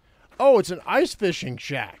thing. Oh, it's an ice fishing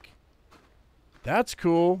shack. That's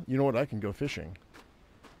cool. You know what? I can go fishing.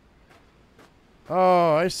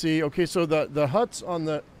 Oh, I see. Okay, so the huts on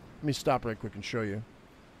the... Let me stop right quick and show you.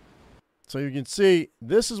 So you can see,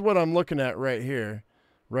 this is what I'm looking at right here.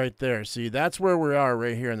 Right there. See, that's where we are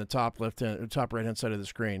right here in the top top right-hand side of the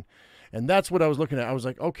screen. And that's what I was looking at. I was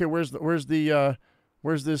like, okay, where's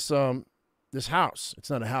this this house? It's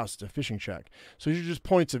not a house, it's a fishing shack. So these are just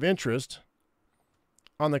points of interest.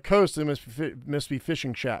 On the coast, there must be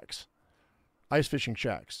fishing shacks. Ice fishing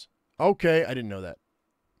shacks. Okay, I didn't know that.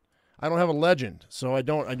 I don't have a legend, so I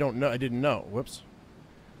don't know. I didn't know. Whoops.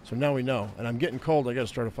 So now we know. And I'm getting cold. I got to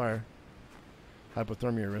start a fire.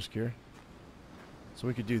 Hypothermia risk here. So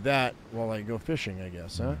we could do that while I go fishing, I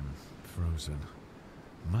guess, huh? Frozen.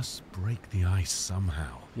 Must break the ice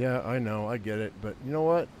somehow. Yeah, I know. I get it. But you know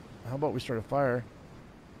what? How about we start a fire?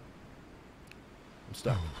 I'm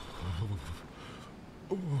stuck.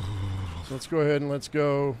 So let's go ahead and let's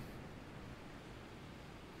go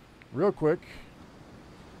real quick.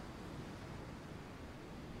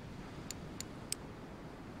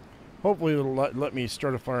 Hopefully it'll let me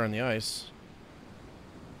start a fire on the ice.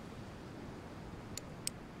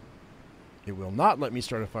 It will not let me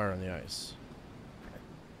start a fire on the ice.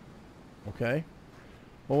 Okay.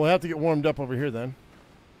 Well, we'll have to get warmed up over here then.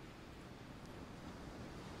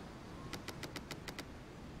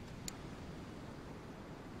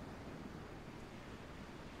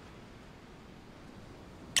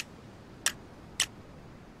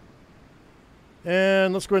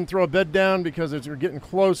 And let's go ahead and throw a bed down because we're getting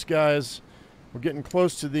close, guys. We're getting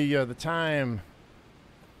close to the time.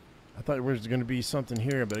 I thought there was going to be something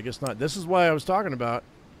here, but I guess not. This is why I was talking about.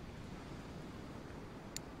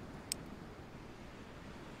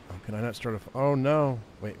 Oh, can I not start a... Oh, no.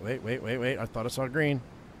 Wait. I thought I saw green.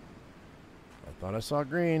 I thought I saw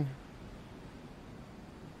green.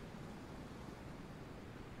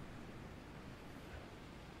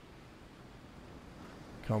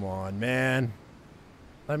 Come on, man.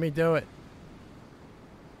 Let me do it.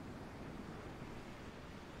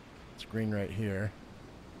 It's green right here.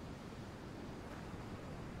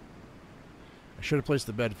 I should have placed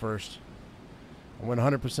the bed first. I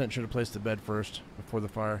 100% should have placed the bed first before the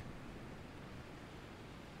fire.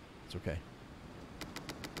 It's okay.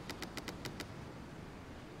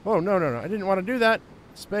 Oh, no. I didn't want to do that.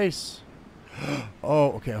 Space.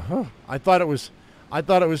 Oh, okay. Huh. I thought it was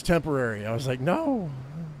temporary. I was like, no.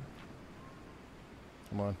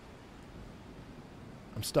 Come on.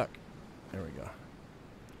 I'm stuck. There we go.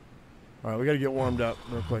 All right, we got to get warmed up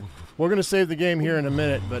real quick. We're gonna save the game here in a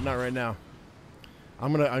minute, but not right now.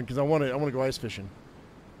 I'm gonna because I want to go ice fishing,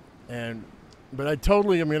 but I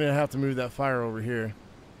totally am gonna have to move that fire over here.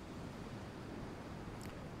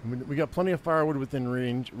 We got plenty of firewood within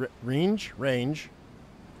range.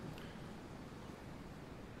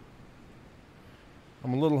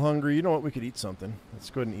 I'm a little hungry. You know what? We could eat something.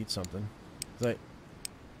 Let's go ahead and eat something. I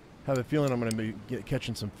have a feeling I'm going to be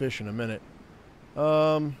catching some fish in a minute.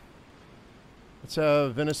 Let's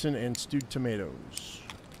have venison and stewed tomatoes.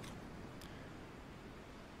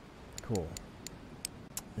 Cool.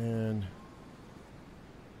 And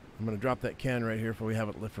I'm going to drop that can right here so we have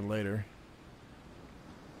it lit for later.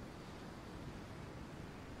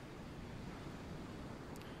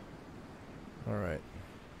 All right.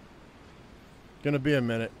 Gonna be a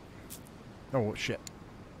minute. Oh, shit.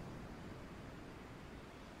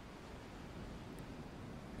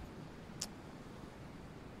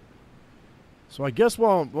 So I guess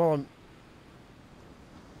while I'm...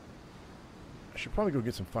 I should probably go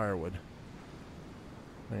get some firewood.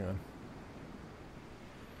 Hang on.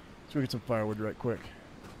 Let's go get some firewood right quick.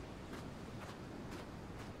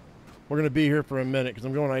 We're gonna be here for a minute because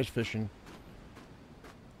I'm going ice fishing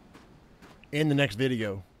in the next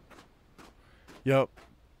video. Yep.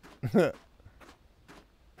 I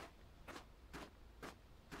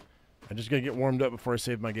just gotta get warmed up before I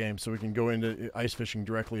save my game so we can go into ice fishing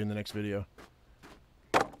directly in the next video.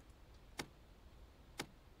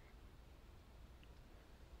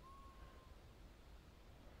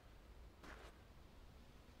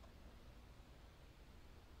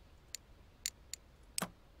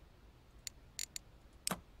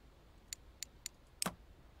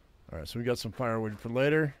 Alright, so we got some firewood for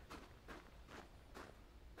later.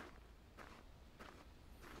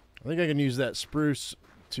 I think I can use that spruce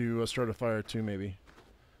to start a fire too, maybe.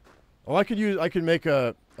 Oh, I could make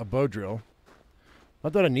a bow drill.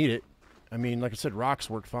 Not that I need it. I mean, like I said, rocks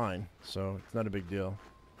work fine, so it's not a big deal.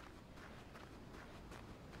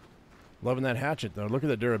 Loving that hatchet, though. Look at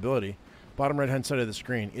that durability. Bottom right-hand side of the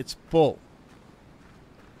screen. It's full.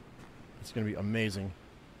 It's going to be amazing.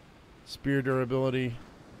 Spear durability.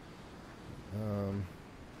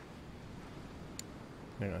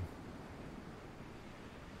 Hang on.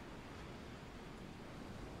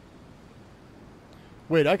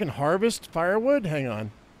 Wait, I can harvest firewood? Hang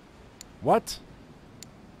on. What?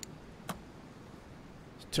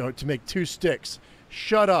 To make 2 sticks.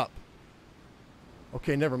 Shut up.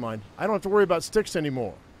 Okay, never mind. I don't have to worry about sticks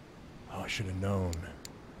anymore. Oh, I should have known.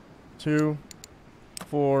 2,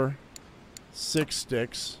 4, 6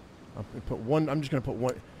 sticks. I'm just gonna put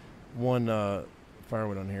one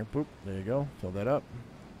firewood on here. Boop. There you go. Fill that up.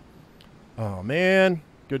 Oh man,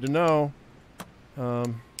 good to know.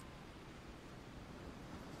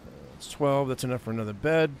 It's 12. That's enough for another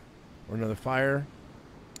bed or another fire.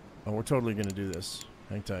 Oh, we're totally gonna do this.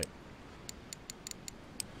 Hang tight.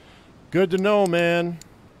 Good to know, man.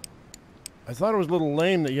 I thought it was a little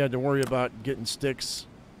lame that you had to worry about getting sticks.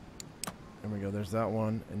 There we go. There's that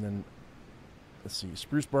one, and then let's see,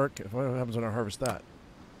 spruce bark. What happens when I harvest that?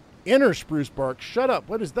 Inner spruce bark. Shut up.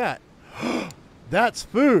 What is that? That's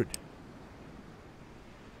food.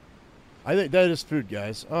 I think that is food,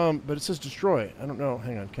 guys. But it says destroy. I don't know.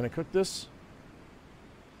 Hang on. Can I cook this?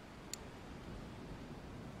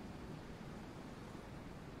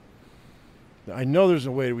 I know there's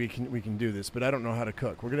a way we can do this, but I don't know how to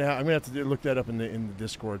cook. I'm gonna have to look that up in the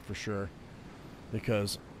Discord for sure,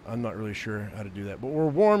 because I'm not really sure how to do that. But we're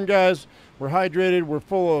warm, guys. We're hydrated. We're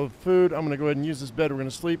full of food. I'm gonna go ahead and use this bed. We're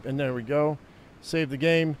gonna sleep, and there we go. Save the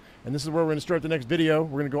game, and this is where we're gonna start the next video.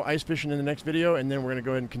 We're gonna go ice fishing in the next video, and then we're gonna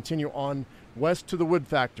go ahead and continue on west to the wood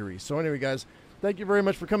factory. So anyway, guys, thank you very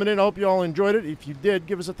much for coming in. I hope you all enjoyed it. If you did,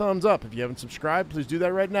 give us a thumbs up. If you haven't subscribed, please do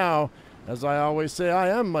that right now. As I always say, I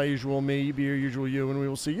am my usual me. You be your usual you, and we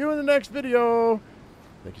will see you in the next video.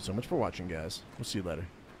 Thank you so much for watching, guys. We'll see you later.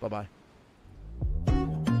 Bye-bye.